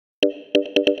高密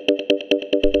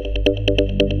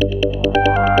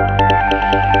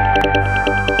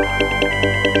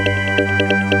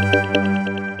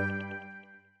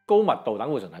度膽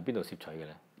固醇喺邊度攝取嘅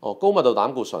咧？哦，高密度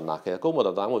膽固醇嗱，其實高密度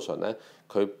膽固醇咧，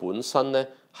佢本身咧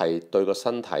係對個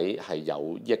身體係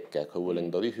有益嘅，佢會令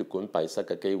到啲血管閉塞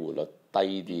嘅機會率低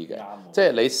啲嘅。即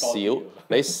係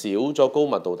你少咗高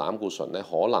密度膽固醇咧，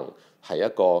可能係一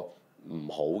個唔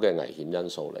好嘅危險因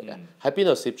素嚟嘅。喺邊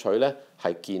度攝取咧？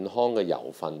係健康嘅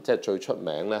油分，即係最出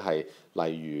名咧係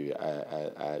例如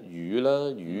魚啦，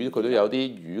魚佢都有啲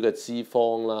魚嘅脂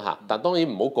肪啦嚇，但當然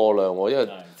唔好過量喎，因為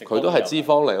佢都係脂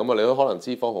肪嚟㗎嘛，你都可能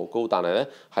脂肪好高，但係咧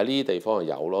喺呢啲地方係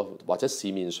有咯，或者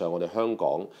市面上我哋香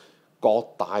港各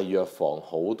大藥房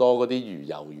好多嗰啲魚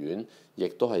油丸，亦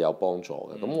都係有幫助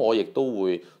嘅。咁我亦都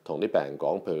會同啲病人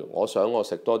講，譬如我想我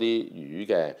食多啲魚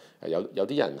嘅，有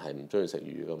啲人係唔中意食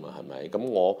魚㗎嘛，係咪？咁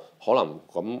我可能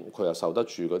咁佢又受得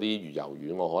住嗰啲魚油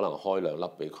丸，我可能開2粒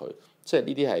俾佢，即係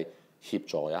呢啲係協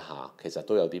助一下，其實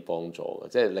都有啲幫助嘅，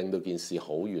即係令到件事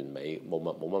好完美，冇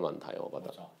乜問題，我覺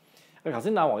得。頭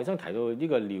先阿黃醫生提到呢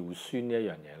個尿酸呢一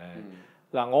樣嘢咧，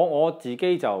嗱我自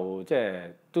己就即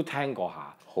係都聽過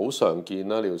下。好常見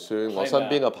啦尿酸，我身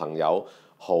邊嘅朋友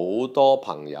好多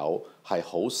朋友係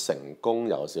好成功，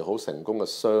尤其是好成功嘅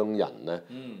商人咧，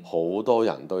好多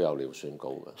人都有尿酸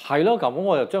高嘅。係咯，咁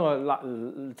我就將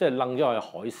佢即係楞咗去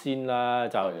海鮮啦，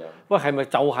就喂係咪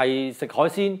就係食海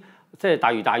鮮，即係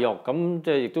大魚大肉咁，即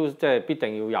係亦都即係必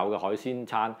定要有嘅海鮮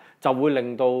餐，就會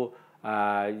令到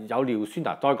有尿酸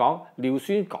嗱。再講尿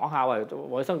酸，講下黃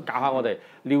醫生教下我哋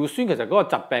尿酸其實嗰個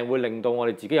疾病會令到我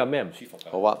哋自己有咩唔舒服㗎？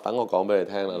好啊，等我講俾你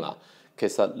聽啦嗱。其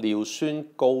實尿酸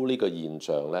高呢個現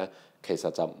象咧，其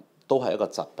實就都係一個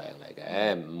疾病嚟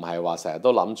嘅，唔係話成日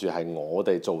都諗住係我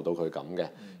哋做到佢咁嘅。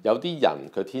有啲人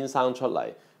佢天生出嚟，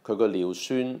佢個尿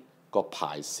酸個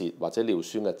排泄或者尿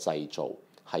酸嘅製造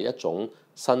係一種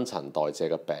新陳代謝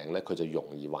嘅病咧，佢就容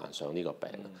易患上呢個病。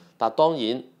但係當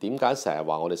然點解成日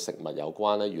話我哋食物有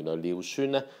關咧？原來尿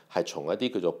酸咧係從一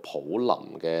啲叫做普林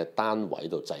嘅單位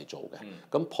度製造嘅。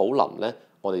咁普林咧，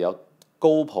我哋有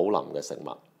高普林嘅食物。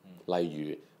例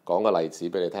如講個例子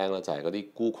俾你聽啦，就係嗰啲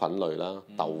菇菌類啦、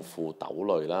豆腐豆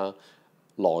類啦、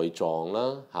內臟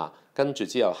啦嚇，跟住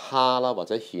之後蝦啦或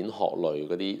者蜆殼類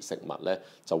嗰啲食物咧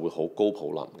就會好高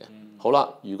普林嘅。好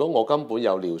啦，如果我根本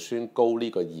有尿酸高呢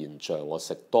個現象，我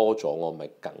食多咗我咪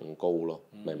更高咯，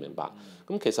明唔明白？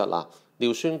咁其實嗱，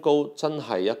尿酸高真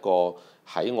係一個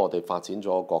喺我哋發展咗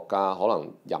嘅國家，可能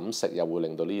飲食又會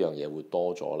令到呢樣嘢會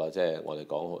多咗啦，即係我哋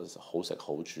講好食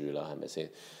好住啦，係咪先？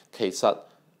其實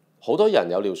好多人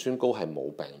有尿酸高係冇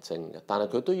病徵嘅，但係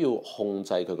佢都要控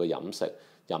制佢個飲食，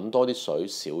飲多啲水，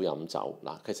少飲酒。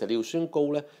嗱，其實尿酸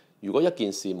高咧，如果一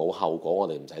件事冇後果，我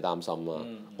哋唔使擔心啦。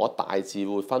我大致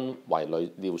會分為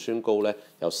尿酸高咧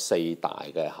有4大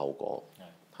嘅後果。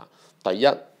第一，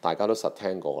大家都實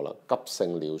聽過啦，急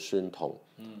性尿酸痛，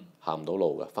行唔到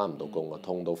路嘅，返唔到工嘅，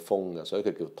痛到瘋嘅，所以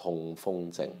佢叫痛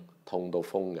風症，痛到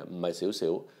瘋嘅，唔係少少，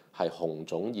係紅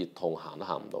腫熱痛，行都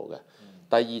行唔到嘅。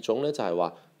第二種咧就係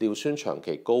話尿酸長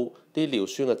期高，啲尿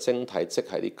酸嘅晶體積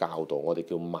喺啲膠度，我哋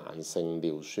叫慢性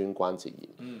尿酸關節炎，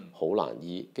好難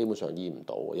醫，基本上醫唔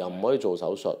到，又唔可以做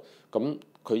手術，咁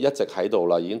佢一直喺度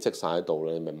啦，已經積晒喺度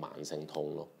啦，你咪慢性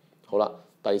痛咯。好啦，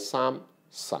第三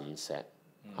腎石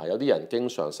嚇，有啲人經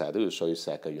常成日都要碎石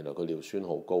嘅，原來佢尿酸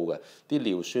好高嘅，啲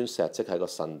尿酸石積喺個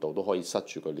腎度都可以塞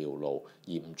住個尿路，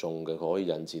嚴重嘅佢可以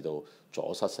引致到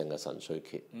阻塞性嘅腎衰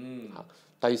竭。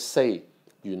第四，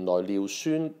原來尿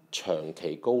酸長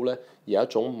期高咧，有一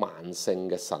種慢性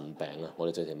嘅腎病啊，我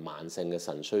哋直情慢性嘅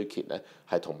腎衰竭咧，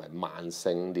係同埋慢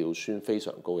性尿酸非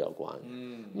常高有關。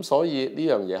咁所以呢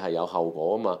樣嘢係有後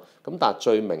果啊嘛。咁但係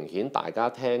最明顯大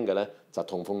家聽嘅咧就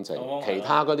痛風症，其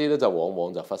他嗰啲咧就往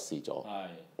往就忽視咗。